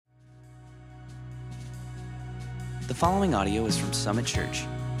The following audio is from Summit Church.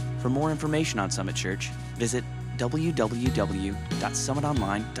 For more information on Summit Church, visit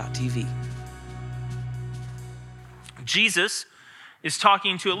www.summitonline.tv. Jesus is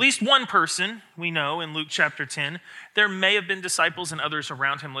talking to at least one person we know in Luke chapter 10. There may have been disciples and others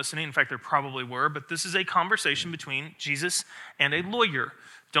around him listening. In fact, there probably were, but this is a conversation between Jesus and a lawyer.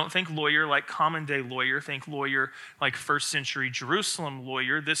 Don't think lawyer like common day lawyer. Think lawyer like first century Jerusalem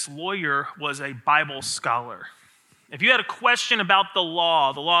lawyer. This lawyer was a Bible scholar. If you had a question about the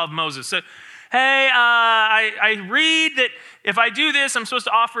law of Moses, so, hey, I read that if I do this, I'm supposed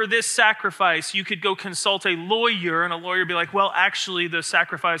to offer this sacrifice. You could go consult a lawyer, and a lawyer would be like, well, actually, the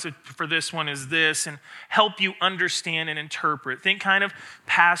sacrifice for this one is this, and help you understand and interpret. Think kind of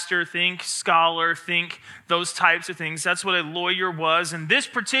pastor, think scholar, think those types of things. That's what a lawyer was. And this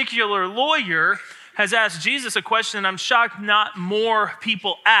particular lawyer has asked Jesus a question, and I'm shocked not more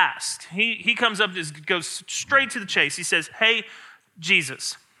people asked. He comes up and goes straight to the chase. He says, hey,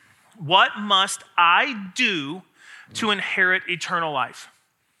 Jesus, what must I do to inherit eternal life?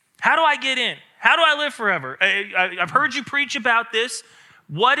 How do I get in? How do I live forever? I've heard you preach about this.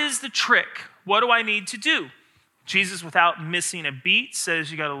 What is the trick? What do I need to do? Jesus, without missing a beat,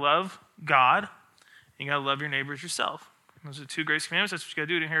 says you got to love God. You got to love your neighbor as yourself. Those are the two greatest commandments. That's what you got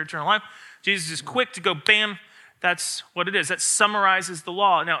to do to inherit eternal life. Jesus is quick to go, bam, that's what it is. That summarizes the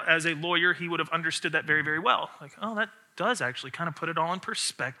law. Now, as a lawyer, he would have understood that very, very well. Like, oh, that does actually kind of put it all in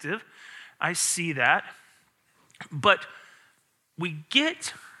perspective. I see that. But we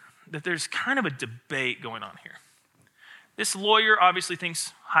get that there's kind of a debate going on here. This lawyer obviously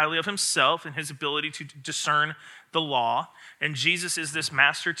thinks highly of himself and his ability to discern the law. And Jesus is this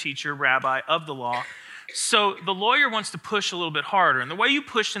master teacher, rabbi of the law. So the lawyer wants to push a little bit harder. And the way you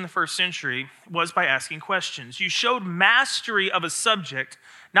pushed in the first century was by asking questions. You showed mastery of a subject,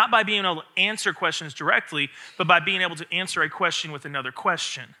 not by being able to answer questions directly, but by being able to answer a question with another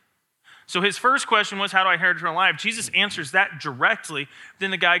question. So his first question was, how do I inherit eternal life? Jesus answers that directly.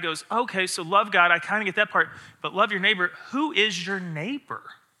 Then the guy goes, okay, so love God. I kind of get that part. But love your neighbor. Who is your neighbor?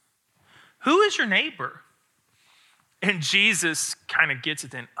 Who is your neighbor? And Jesus kind of gets it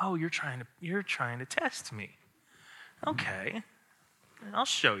then. Oh, you're trying to test me. Okay, I'll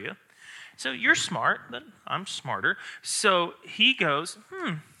show you. So you're smart, but I'm smarter. So he goes,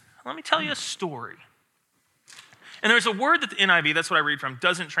 let me tell you a story. And there's a word that the NIV, that's what I read from,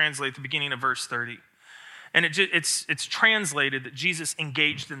 doesn't translate the beginning of verse 30. And it's translated that Jesus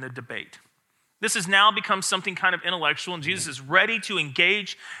engaged in the debate. This has now become something kind of intellectual, and Jesus is ready to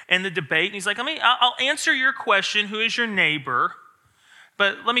engage in the debate. And he's like, I'll answer your question, who is your neighbor?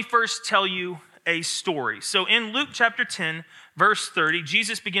 But let me first tell you a story. So in Luke chapter 10, verse 30,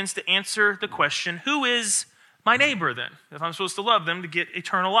 Jesus begins to answer the question, who is my neighbor then, if I'm supposed to love them to get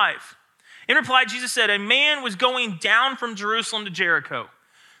eternal life? In reply, Jesus said, a man was going down from Jerusalem to Jericho,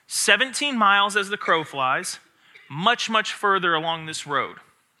 17 miles as the crow flies, much, much further along this road.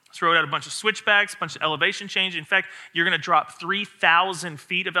 This road had a bunch of switchbacks, a bunch of elevation change. In fact, you're going to drop 3,000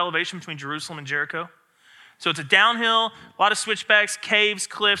 feet of elevation between Jerusalem and Jericho. So it's a downhill, a lot of switchbacks, caves,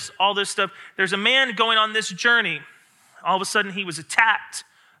 cliffs, all this stuff. There's a man going on this journey. All of a sudden, he was attacked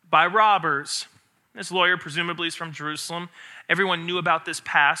by robbers. This lawyer presumably is from Jerusalem. Everyone knew about this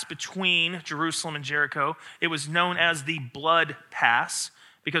pass between Jerusalem and Jericho. It was known as the Blood Pass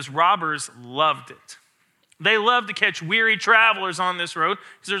because robbers loved it. They love to catch weary travelers on this road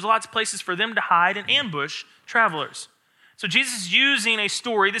because there's lots of places for them to hide and ambush travelers. So Jesus is using a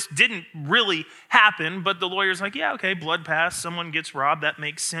story. This didn't really happen, but the lawyer's like, yeah, okay, blood pass, someone gets robbed, that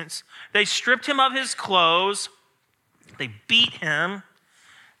makes sense. They stripped him of his clothes, they beat him,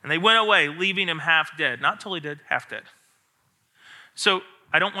 and they went away, leaving him half dead. Not totally dead, half dead. So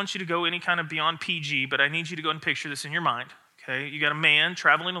I don't want you to go any kind of beyond PG, but I need you to go and picture this in your mind. Okay, you got a man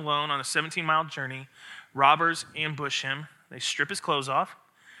traveling alone on a 17-mile journey. Robbers ambush him. They strip his clothes off.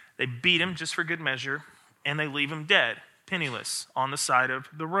 They beat him just for good measure, and they leave him dead, penniless, on the side of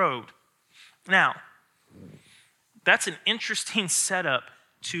the road. Now, that's an interesting setup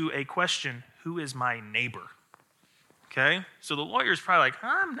to a question, who is my neighbor? Okay, so the lawyer's probably like,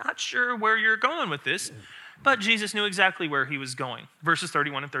 I'm not sure where you're going with this, but Jesus knew exactly where he was going. Verses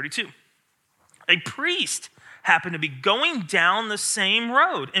 31 and 32. A priest happened to be going down the same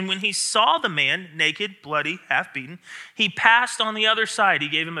road. And when he saw the man, naked, bloody, half-beaten, he passed on the other side. He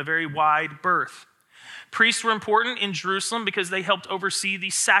gave him a very wide berth. Priests were important in Jerusalem because they helped oversee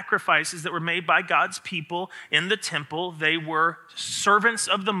the sacrifices that were made by God's people in the temple. They were servants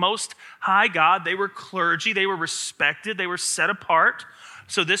of the Most High God. They were clergy. They were respected. They were set apart.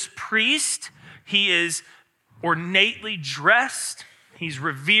 So this priest, he is ornately dressed. He's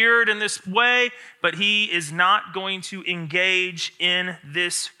revered in this way, but he is not going to engage in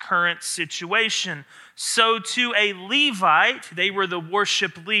this current situation. So to a Levite, they were the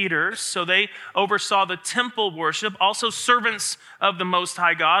worship leaders, so they oversaw the temple worship, also servants of the Most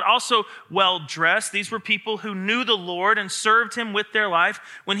High God, also well-dressed. These were people who knew the Lord and served him with their life.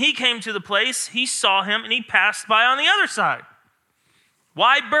 When he came to the place, he saw him and he passed by on the other side.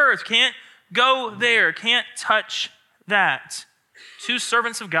 Wide berth, can't go there, can't touch that. Two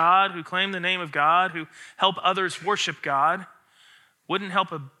servants of God who claim the name of God, who help others worship God, wouldn't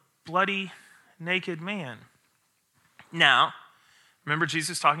help a bloody, naked man. Now, remember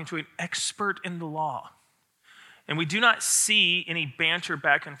Jesus talking to an expert in the law. And we do not see any banter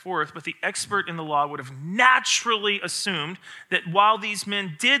back and forth, but the expert in the law would have naturally assumed that while these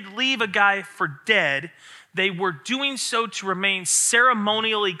men did leave a guy for dead, they were doing so to remain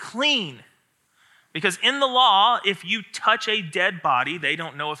ceremonially clean. Because in the law, if you touch a dead body, they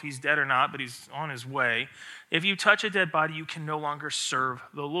don't know if he's dead or not, but he's on his way. If you touch a dead body, you can no longer serve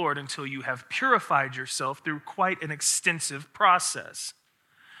the Lord until you have purified yourself through quite an extensive process.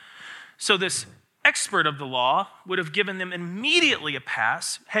 So this expert of the law would have given them immediately a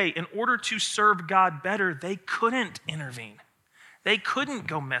pass. Hey, in order to serve God better, they couldn't intervene. They couldn't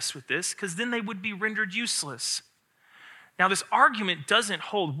go mess with this because then they would be rendered useless. Now, this argument doesn't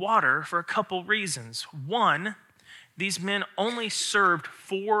hold water for a couple reasons. One, these men only served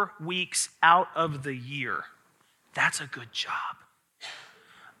 4 weeks out of the year. That's a good job.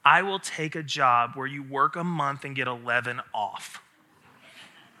 I will take a job where you work a month and get 11 off.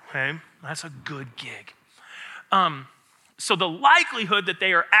 Okay, that's a good gig. So the likelihood that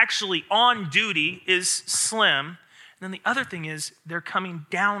they are actually on duty is slim. And then the other thing is they're coming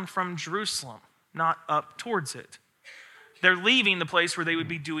down from Jerusalem, not up towards it. They're leaving the place where they would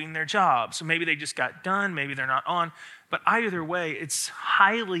be doing their job. So maybe they just got done, maybe they're not on. But either way, it's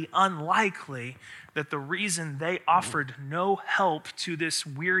highly unlikely that the reason they offered no help to this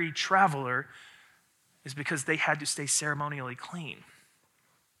weary traveler is because they had to stay ceremonially clean.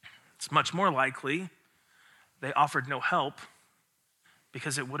 It's much more likely they offered no help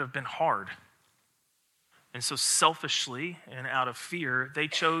because it would have been hard. And so selfishly and out of fear, they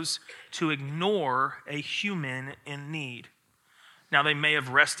chose to ignore a human in need. Now, they may have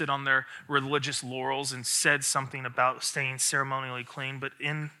rested on their religious laurels and said something about staying ceremonially clean, but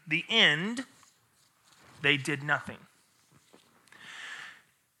in the end, they did nothing.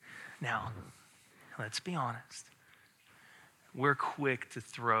 Now, let's be honest. We're quick to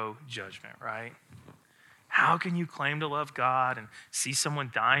throw judgment, right? How can you claim to love God and see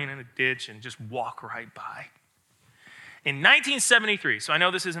someone dying in a ditch and just walk right by? In 1973, so I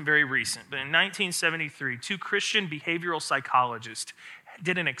know this isn't very recent, but in 1973, 2 Christian behavioral psychologists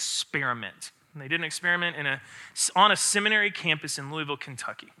did an experiment. And they did an experiment on a seminary campus in Louisville,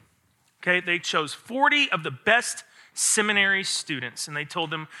 Kentucky. Okay, they chose 40 of the best seminary students, and they told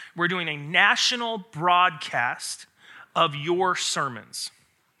them, we're doing a national broadcast of your sermons.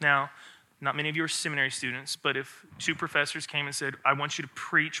 Now, not many of you are seminary students, but if 2 professors came and said, I want you to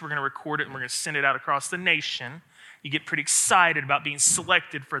preach, we're going to record it, and we're going to send it out across the nation, you get pretty excited about being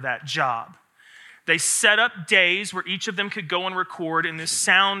selected for that job. They set up days where each of them could go and record in this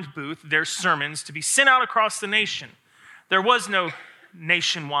sound booth their sermons to be sent out across the nation. There was no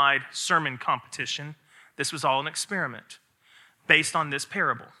nationwide sermon competition. This was all an experiment based on this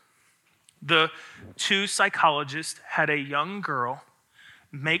parable. The 2 psychologists had a young girl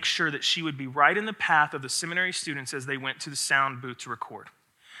make sure that she would be right in the path of the seminary students as they went to the sound booth to record.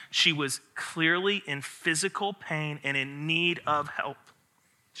 She was clearly in physical pain and in need of help.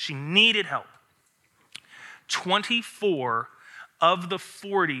 She needed help. 24 of the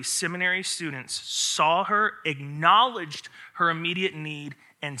 40 seminary students saw her, acknowledged her immediate need,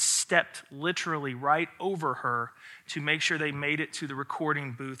 and stepped literally right over her to make sure they made it to the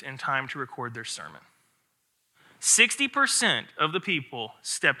recording booth in time to record their sermon. 60% of the people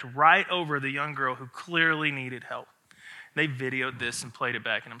stepped right over the young girl who clearly needed help. They videoed this and played it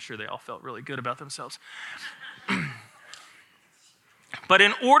back, and I'm sure they all felt really good about themselves. But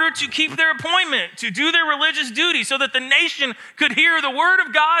in order to keep their appointment, to do their religious duty so that the nation could hear the word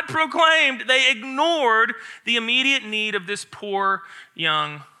of God proclaimed, they ignored the immediate need of this poor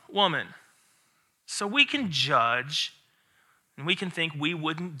young woman. So we can judge, and we can think we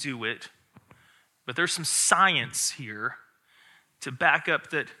wouldn't do it, but there's some science here to back up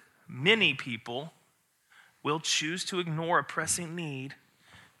that many people will choose to ignore a pressing need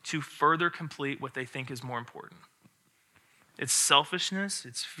to further complete what they think is more important. It's selfishness,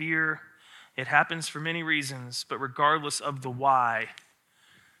 it's fear. It happens for many reasons, but regardless of the why,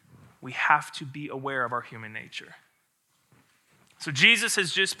 we have to be aware of our human nature. So Jesus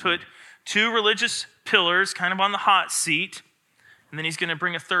has just put two religious pillars kind of on the hot seat, and then he's going to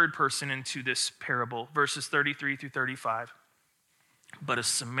bring a third person into this parable, verses 33 through 35. But a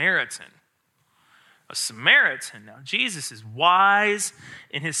Samaritan. Now Jesus is wise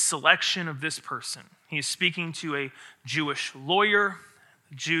in his selection of this person. He is speaking to a Jewish lawyer.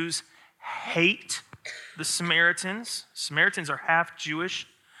 The Jews hate the Samaritans. Samaritans are half Jewish,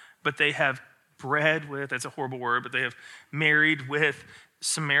 but they have bred with, that's a horrible word, but they have married with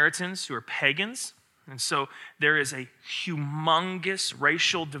Samaritans who are pagans. And so there is a humongous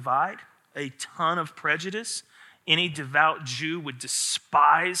racial divide, a ton of prejudice. Any devout Jew would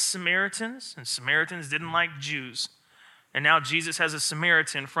despise Samaritans, and Samaritans didn't like Jews. And now Jesus has a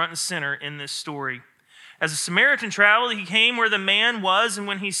Samaritan front and center in this story. As a Samaritan traveled, he came where the man was, and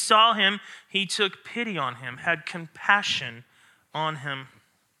when he saw him, he took pity on him, had compassion on him.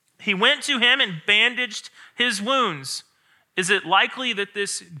 He went to him and bandaged his wounds. Is it likely that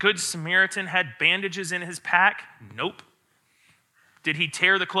this good Samaritan had bandages in his pack? Nope. Did he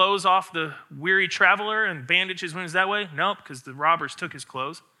tear the clothes off the weary traveler and bandage his wounds that way? Nope, because the robbers took his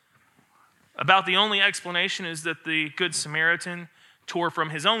clothes. About the only explanation is that the good Samaritan tore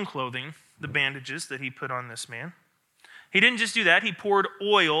from his own clothing the bandages that he put on this man. He didn't just do that. He poured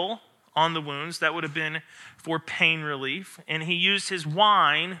oil on the wounds. That would have been for pain relief. And he used his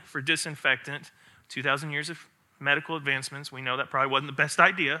wine for disinfectant. 2,000 years of medical advancements. We know that probably wasn't the best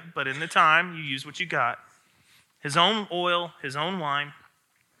idea, but in the time, you use what you got. His own oil, his own wine.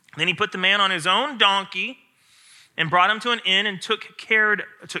 Then he put the man on his own donkey and brought him to an inn and took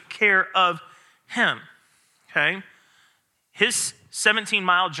care of him. Okay? His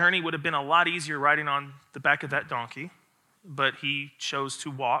 17-mile journey would have been a lot easier riding on the back of that donkey, but he chose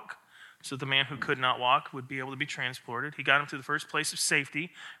to walk so the man who could not walk would be able to be transported. He got him to the first place of safety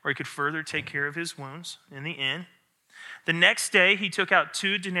where he could further take care of his wounds in the inn. The next day, he took out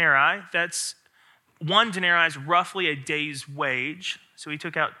 2 denarii. That's 1 denarii is roughly a day's wage. So he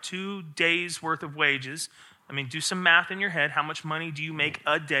took out 2 days' worth of wages. I mean, do some math in your head. How much money do you make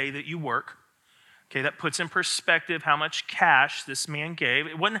a day that you work? Okay, that puts in perspective how much cash this man gave.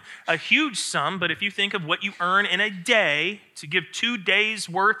 It wasn't a huge sum, but if you think of what you earn in a day, to give 2 days'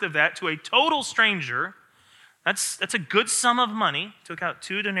 worth of that to a total stranger, that's a good sum of money. Took out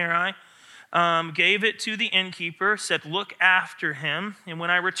 2 denarii, gave it to the innkeeper, said, look after him, and when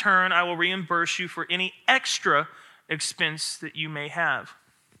I return, I will reimburse you for any extra expense that you may have.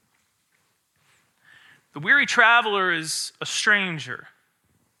 The weary traveler is a stranger.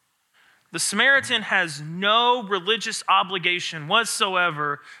 The Samaritan has no religious obligation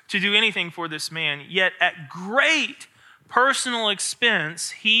whatsoever to do anything for this man, yet at great personal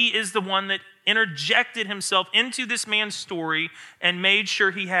expense, he is the one that interjected himself into this man's story and made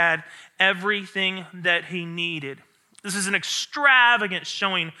sure he had everything that he needed. This is an extravagant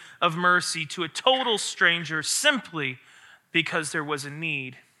showing of mercy to a total stranger simply because there was a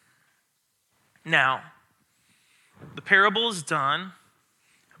need. Now, the parable is done.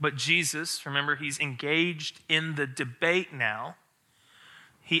 But Jesus, remember, he's engaged in the debate now.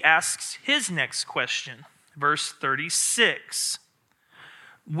 He asks his next question, verse 36.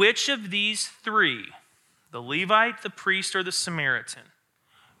 Which of these 3, the Levite, the priest, or the Samaritan,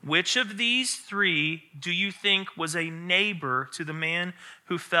 which of these 3 do you think was a neighbor to the man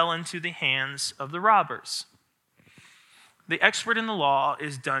who fell into the hands of the robbers? The expert in the law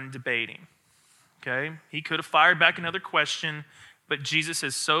is done debating. Okay? He could have fired back another question, but Jesus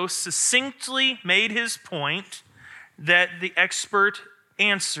has so succinctly made his point that the expert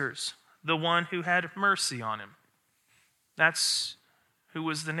answers, the one who had mercy on him. That's who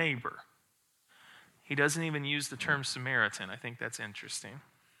was the neighbor. He doesn't even use the term Samaritan. I think that's interesting.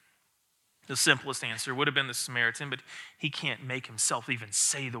 The simplest answer would have been the Samaritan, but he can't make himself even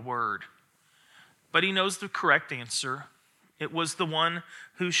say the word. But he knows the correct answer. It was the one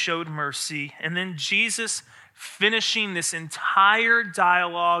who showed mercy. And then Jesus, finishing this entire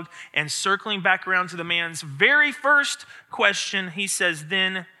dialogue and circling back around to the man's very first question, he says,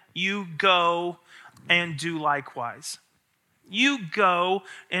 then you go and do likewise. You go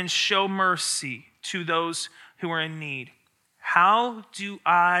and show mercy to those who are in need. How do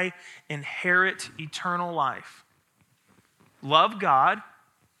I inherit eternal life? Love God,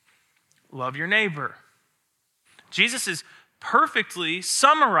 love your neighbor. Jesus is perfectly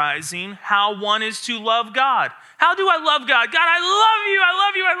summarizing how one is to love God. How do I love God? God, I love you, I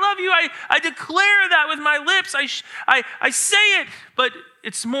love you, I love you. I declare that with my lips. I say it, but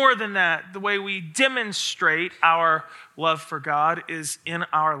it's more than that. The way we demonstrate our love for God is in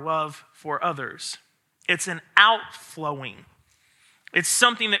our love for others. It's an outflowing. It's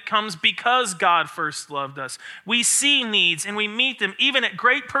something that comes because God first loved us. We see needs and we meet them even at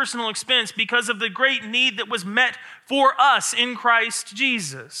great personal expense because of the great need that was met for us in Christ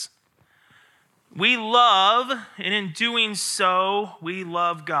Jesus. We love, and in doing so, we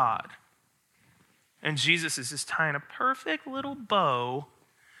love God. And Jesus is just tying a perfect little bow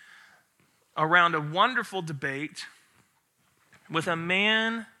around a wonderful debate with a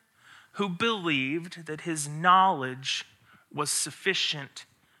man who believed that his knowledge was sufficient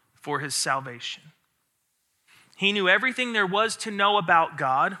for his salvation. He knew everything there was to know about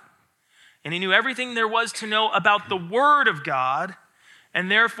God, and he knew everything there was to know about the Word of God,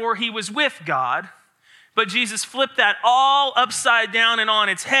 and therefore he was with God. But Jesus flipped that all upside down and on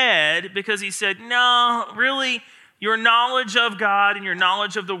its head because he said, no, really, your knowledge of God and your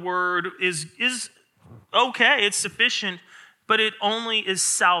knowledge of the Word is okay, it's sufficient, but it only is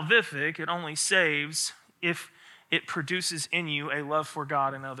salvific, it only saves if it produces in you a love for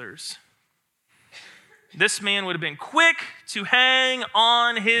God and others. This man would have been quick to hang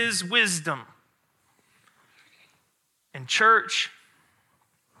on his wisdom. And church,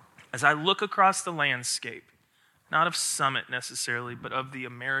 as I look across the landscape, not of Summit necessarily, but of the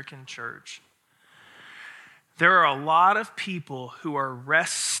American church, there are a lot of people who are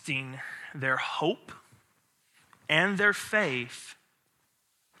resting their hope and their faith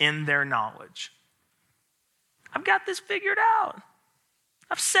in their knowledge. I've got this figured out.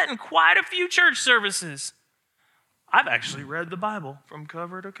 I've sat in quite a few church services. I've actually read the Bible from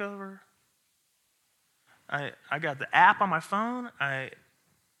cover to cover. I got the app on my phone.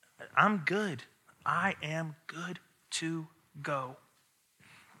 I'm good. I am good to go.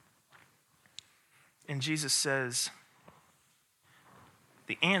 And Jesus says,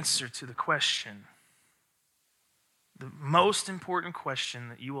 the answer to the question, the most important question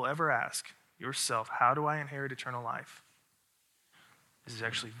that you will ever ask yourself, how do I inherit eternal life? This is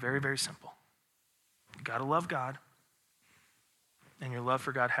actually very, very simple. You got to love God, and your love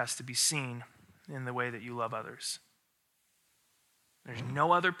for God has to be seen in the way that you love others. There's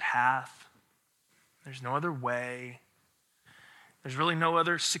no other path. There's no other way. There's really no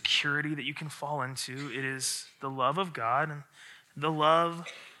other security that you can fall into. It is the love of God and the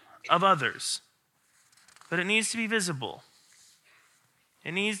love of others. But it needs to be visible.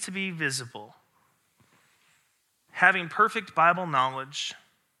 It needs to be visible. Having perfect Bible knowledge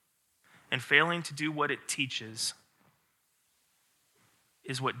and failing to do what it teaches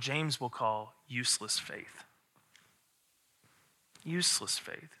is what James will call useless faith. Useless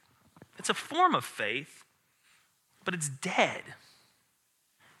faith. It's a form of faith, but it's dead.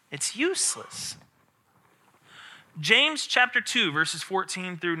 It's useless. James chapter 2, verses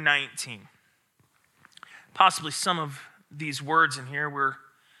 14 through 19. Possibly some of these words in here were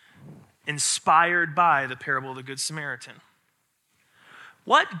inspired by the parable of the Good Samaritan.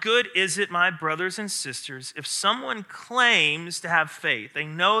 What good is it, my brothers and sisters, if someone claims to have faith? They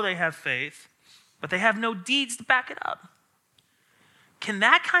know they have faith, but they have no deeds to back it up. Can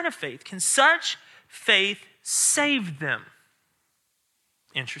that kind of faith, can such faith save them?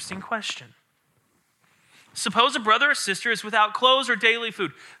 Interesting question. Suppose a brother or sister is without clothes or daily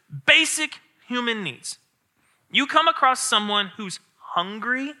food, basic human needs. You come across someone who's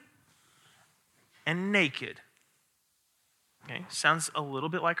hungry and naked. Okay, sounds a little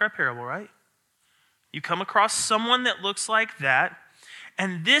bit like our parable, right? You come across someone that looks like that,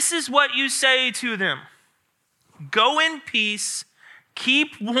 and this is what you say to them. Go in peace,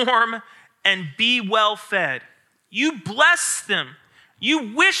 keep warm, and be well fed. You bless them.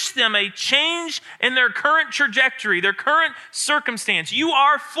 You wish them a change in their current trajectory, their current circumstance. You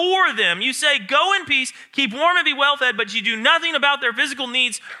are for them. You say, go in peace, keep warm and be well fed, but you do nothing about their physical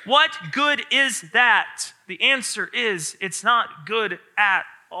needs. What good is that? The answer is, it's not good at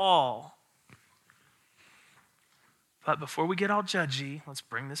all. But before we get all judgy, let's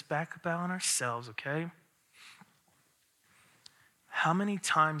bring this back about on ourselves, okay? How many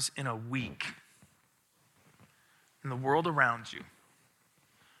times in a week in the world around you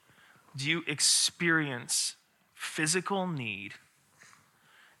do you experience physical need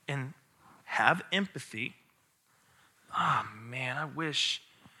and have empathy? Oh man, I wish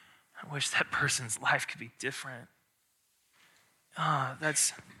that person's life could be different.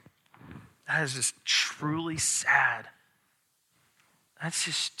 That is just truly sad. That's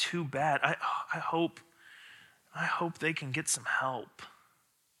just too bad. I hope they can get some help.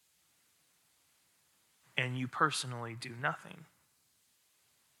 And you personally do nothing.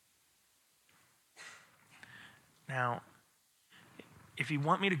 Now, if you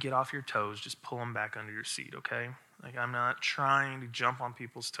want me to get off your toes, just pull them back under your seat, okay? Like, I'm not trying to jump on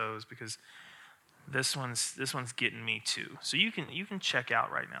people's toes because This one's getting me too. So you can check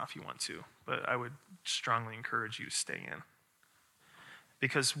out right now if you want to, but I would strongly encourage you to stay in.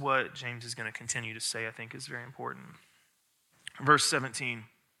 Because what James is going to continue to say, I think, is very important. Verse 17.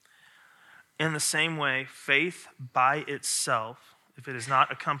 In the same way, faith by itself, if it is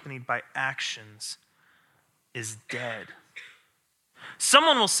not accompanied by actions, is dead.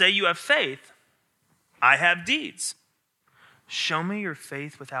 Someone will say, you have faith. I have deeds. Show me your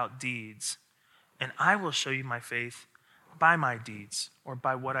faith without deeds, and I will show you my faith by my deeds, or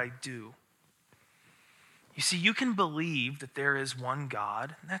by what I do. You see, you can believe that there is one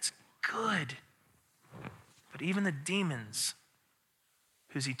God, and that's good. But even the demons,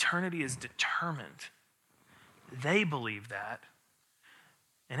 whose eternity is determined, they believe that,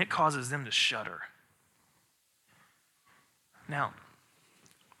 and it causes them to shudder. Now,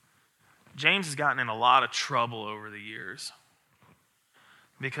 James has gotten in a lot of trouble over the years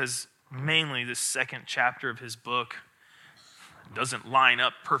because mainly this second chapter of his book doesn't line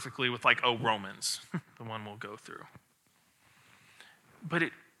up perfectly with Romans, the one we'll go through. But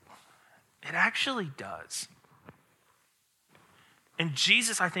it actually does. And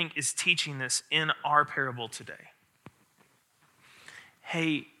Jesus, I think, is teaching this in our parable today.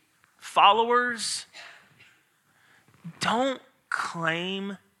 Hey, followers, don't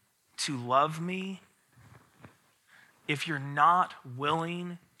claim to love me if you're not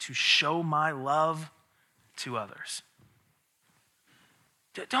willing to show my love to others.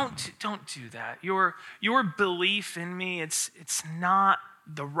 Don't do that. Your belief in me, it's not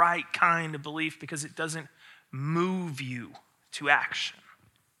the right kind of belief because it doesn't move you to action.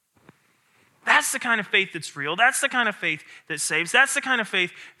 That's the kind of faith that's real. That's the kind of faith that saves. That's the kind of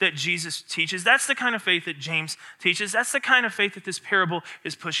faith that Jesus teaches. That's the kind of faith that James teaches. That's the kind of faith that this parable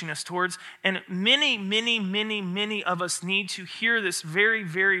is pushing us towards. And many, many, many, many of us need to hear this very,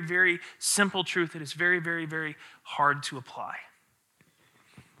 very, very simple truth that is very, very, very hard to apply.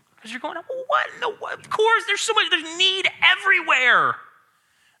 Because you're going, well, what? Of course, there's need everywhere.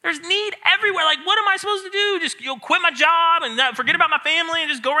 There's need everywhere. What am I supposed to do? Just quit my job and forget about my family and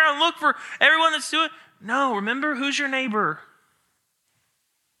just go around and look for everyone that's doing it? No, remember, who's your neighbor?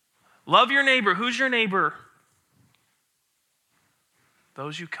 Love your neighbor. Who's your neighbor?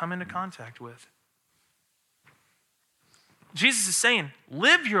 Those you come into contact with. Jesus is saying,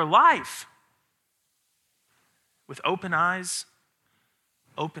 live your life with open eyes,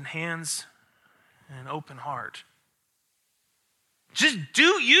 open hands, and an open heart. Just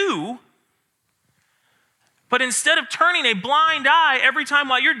do you. But instead of turning a blind eye every time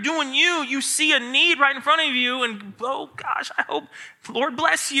while you're doing you, you see a need right in front of you and, oh gosh, I hope, Lord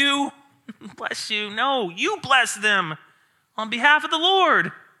bless you. Bless you. No, you bless them on behalf of the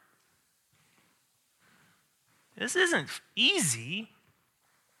Lord. This isn't easy,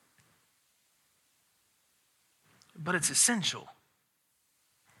 but it's essential.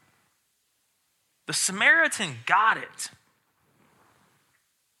 The Samaritan got it.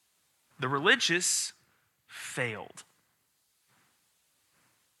 The religious failed.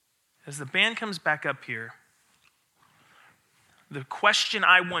 As the band comes back up here, the question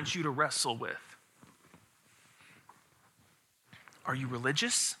I want you to wrestle with: are you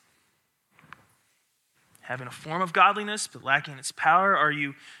religious? Having a form of godliness but lacking its power? Are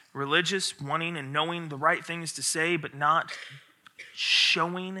you religious, wanting and knowing the right things to say but not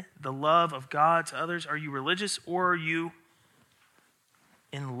showing the love of God to others? Are you religious, or are you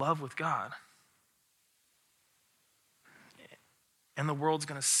in love with God? And the world's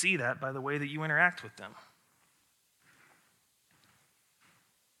going to see that by the way that you interact with them.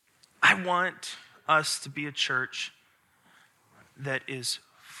 I want us to be a church that is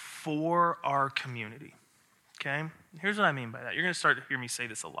for our community. Okay? Here's what I mean by that. You're going to start to hear me say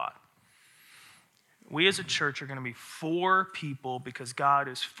this a lot. We as a church are going to be for people because God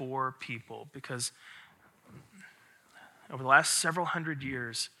is for people. Because over the last several hundred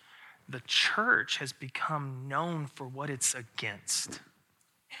years, the church has become known for what it's against.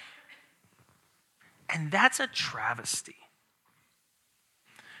 And that's a travesty.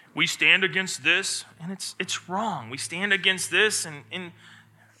 We stand against this, and it's wrong. We stand against this, and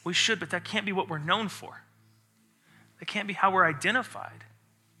we should, but that can't be what we're known for. That can't be how we're identified.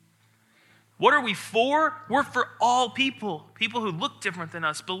 What are we for? We're for all people. People who look different than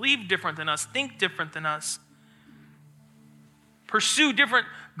us, believe different than us, think different than us, pursue different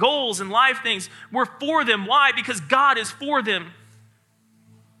goals and life things. We're for them. Why? Because God is for them.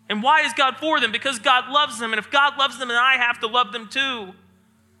 And why is God for them? Because God loves them. And if God loves them, then I have to love them too.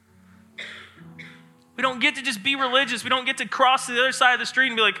 We don't get to just be religious. We don't get to cross to the other side of the street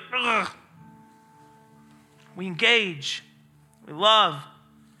and be like, ugh. We engage. We love.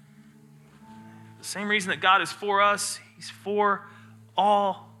 The same reason that God is for us, he's for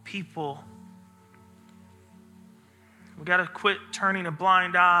all people. We got to quit turning a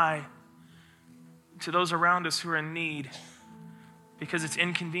blind eye to those around us who are in need because it's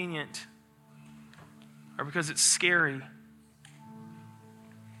inconvenient or because it's scary.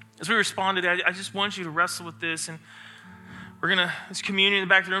 As we respond today, I just want you to wrestle with this, and it's communion in the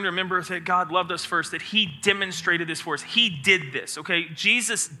back of the room, to remember that God loved us first, that he demonstrated this for us. He did this, okay?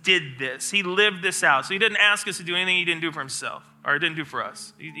 Jesus did this. He lived this out. So he didn't ask us to do anything he didn't do for himself, or didn't do for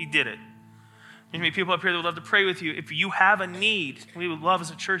us. He did it. There's going to be people up here that would love to pray with you. If you have a need, we would love as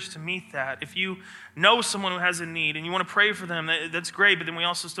a church to meet that. If you know someone who has a need and you want to pray for them, that's great, but then we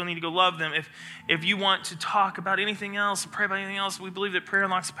also still need to go love them. If you want to talk about anything else, pray about anything else, we believe that prayer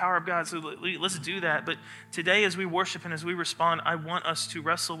unlocks the power of God, so let's do that. But today, as we worship and as we respond, I want us to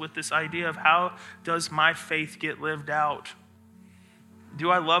wrestle with this idea of, how does my faith get lived out? Do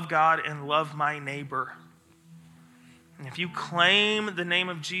I love God and love my neighbor? And if you claim the name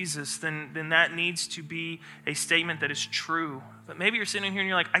of Jesus, then that needs to be a statement that is true. But maybe you're sitting here and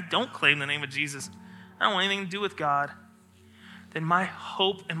you're like, I don't claim the name of Jesus. I don't want anything to do with God. Then my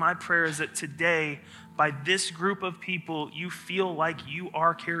hope and my prayer is that today, by this group of people, you feel like you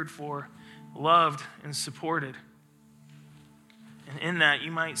are cared for, loved, and supported. And in that,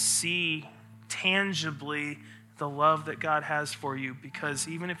 you might see tangibly the love that God has for you, because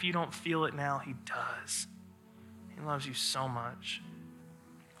even if you don't feel it now, he does. He loves you so much.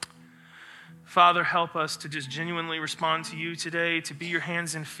 Father, help us to just genuinely respond to you today, to be your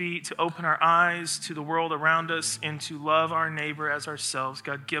hands and feet, to open our eyes to the world around us, and to love our neighbor as ourselves.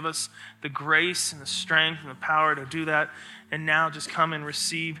 God, give us the grace and the strength and the power to do that. And now just come and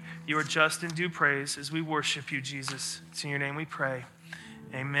receive your just and due praise as we worship you, Jesus. It's in your name we pray.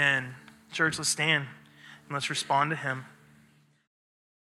 Amen. Church, let's stand and let's respond to him.